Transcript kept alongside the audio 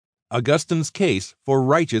Augustine's Case for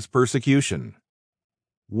Righteous Persecution.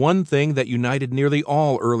 One thing that united nearly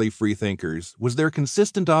all early freethinkers was their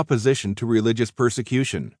consistent opposition to religious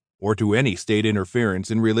persecution, or to any state interference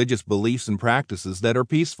in religious beliefs and practices that are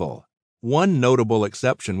peaceful. One notable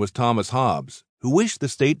exception was Thomas Hobbes, who wished the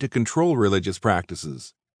state to control religious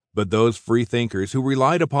practices. But those freethinkers who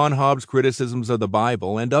relied upon Hobbes' criticisms of the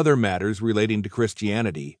Bible and other matters relating to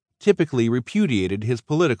Christianity typically repudiated his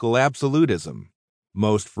political absolutism.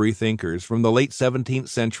 Most freethinkers from the late 17th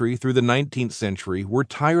century through the 19th century were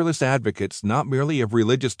tireless advocates not merely of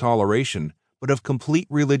religious toleration, but of complete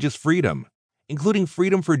religious freedom, including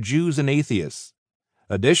freedom for Jews and atheists.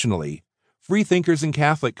 Additionally, freethinkers in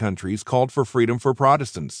Catholic countries called for freedom for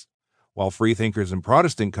Protestants, while freethinkers in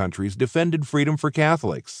Protestant countries defended freedom for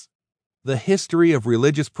Catholics. The history of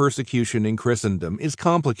religious persecution in Christendom is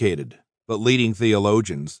complicated, but leading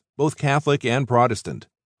theologians, both Catholic and Protestant,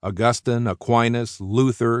 Augustine, Aquinas,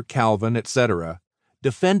 Luther, Calvin, etc.,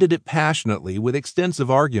 defended it passionately with extensive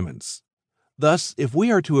arguments. Thus, if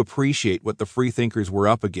we are to appreciate what the freethinkers were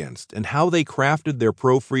up against and how they crafted their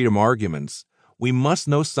pro-freedom arguments, we must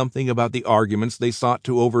know something about the arguments they sought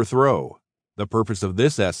to overthrow. The purpose of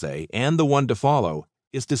this essay, and the one to follow,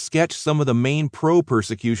 is to sketch some of the main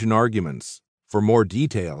pro-persecution arguments. For more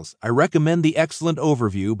details, I recommend the excellent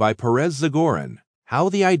overview by Perez Zagoran, How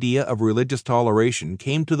the Idea of Religious Toleration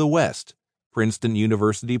Came to the West, Princeton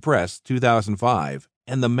University Press, 2005,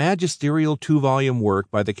 and the magisterial 2-volume work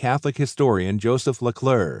by the Catholic historian Joseph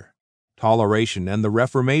Leclerc, Toleration and the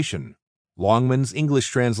Reformation, Longman's English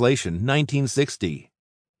translation, 1960.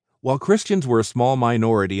 While Christians were a small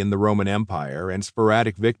minority in the Roman Empire and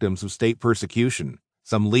sporadic victims of state persecution,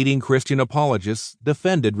 some leading Christian apologists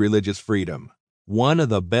defended religious freedom. One of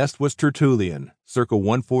the best was Tertullian, circa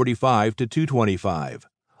 145 to 225,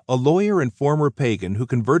 a lawyer and former pagan who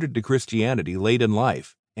converted to Christianity late in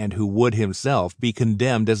life, and who would himself be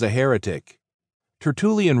condemned as a heretic.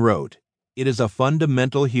 Tertullian wrote, "It is a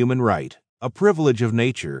fundamental human right, a privilege of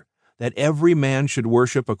nature, that every man should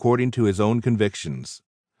worship according to his own convictions.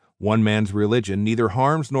 One man's religion neither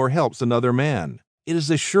harms nor helps another man. It is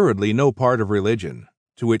assuredly no part of religion,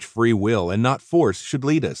 to which free will and not force should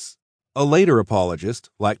lead us." A later apologist,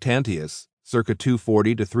 Lactantius, circa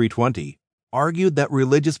 240 to 320, argued that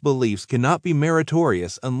religious beliefs cannot be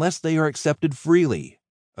meritorious unless they are accepted freely,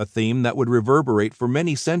 a theme that would reverberate for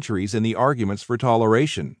many centuries in the arguments for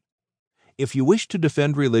toleration. If you wish to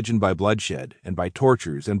defend religion by bloodshed, and by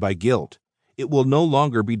tortures, and by guilt, it will no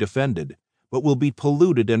longer be defended, but will be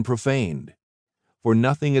polluted and profaned. For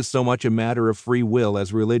nothing is so much a matter of free will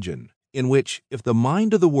as religion, in which, if the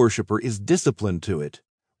mind of the worshipper is disciplined to it,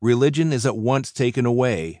 religion is at once taken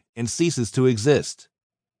away and ceases to exist.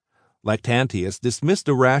 Lactantius dismissed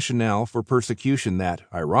a rationale for persecution that,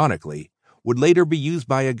 ironically, would later be used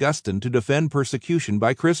by Augustine to defend persecution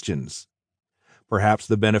by Christians. Perhaps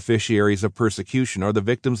the beneficiaries of persecution are the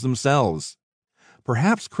victims themselves.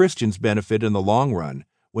 Perhaps Christians benefit in the long run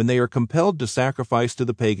when they are compelled to sacrifice to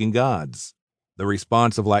the pagan gods. The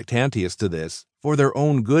response of Lactantius to this, for their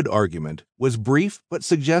own good argument, was brief but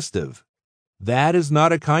suggestive. That is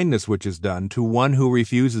not a kindness which is done to one who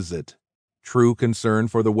refuses it. True concern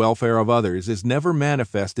for the welfare of others is never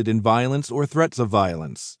manifested in violence or threats of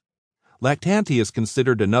violence. Lactantius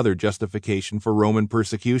considered another justification for Roman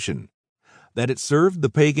persecution, that it served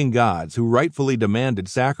the pagan gods who rightfully demanded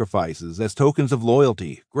sacrifices as tokens of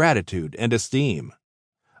loyalty, gratitude, and esteem.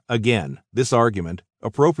 Again, this argument,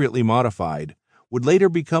 appropriately modified, would later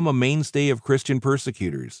become a mainstay of Christian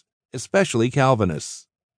persecutors, especially Calvinists.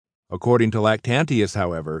 According to Lactantius,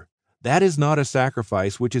 however, that is not a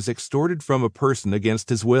sacrifice which is extorted from a person against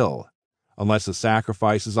his will. Unless a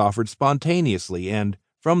sacrifice is offered spontaneously and,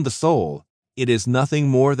 from the soul, it is nothing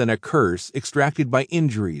more than a curse extracted by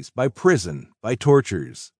injuries, by prison, by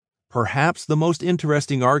tortures. Perhaps the most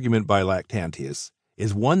interesting argument by Lactantius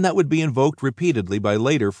is one that would be invoked repeatedly by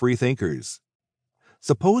later freethinkers.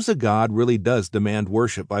 Suppose a god really does demand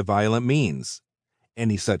worship by violent means.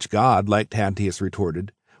 Any such god, Lactantius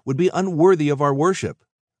retorted, would be unworthy of our worship.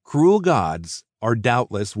 Cruel gods are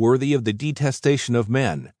doubtless worthy of the detestation of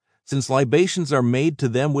men, since libations are made to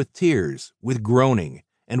them with tears, with groaning,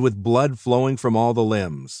 and with blood flowing from all the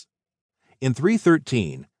limbs. In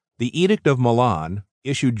 313, the Edict of Milan,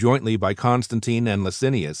 issued jointly by Constantine and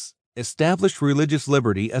Licinius, established religious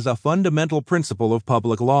liberty as a fundamental principle of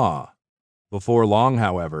public law. Before long,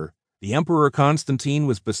 however, the Emperor Constantine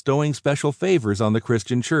was bestowing special favors on the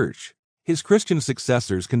Christian Church. His Christian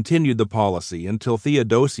successors continued the policy until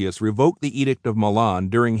Theodosius revoked the Edict of Milan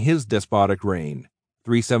during his despotic reign,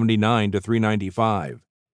 379 to 395.